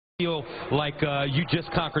feel like you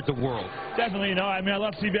just conquered the world? Definitely, you know, I mean, I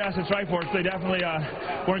love CBS and Strikeforce. They definitely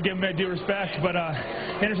weren't giving me due respect, but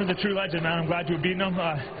Henderson's a true legend, man. I'm glad to have beaten him.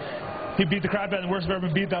 He beat the crap out of the worst I've ever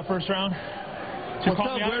been beat that first round. What's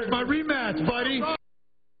up? Where's my rematch, buddy?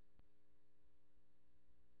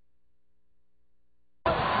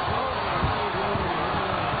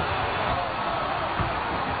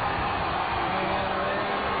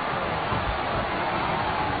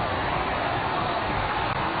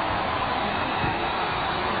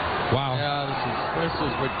 Wow. Yeah, this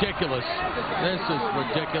is ridiculous. This is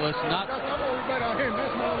ridiculous. Not.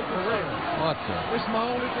 What the? This is my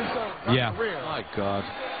only concern. Yeah. My God.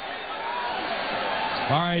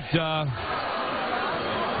 All right.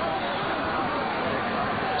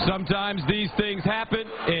 Sometimes these things happen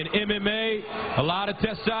in MMA. A lot of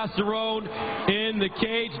testosterone in the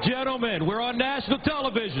cage. Gentlemen, we're on national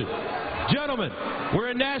television. Gentlemen,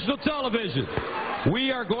 we're in national television.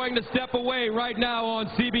 We are going to step away right now on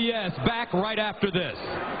CBS. Back right after this.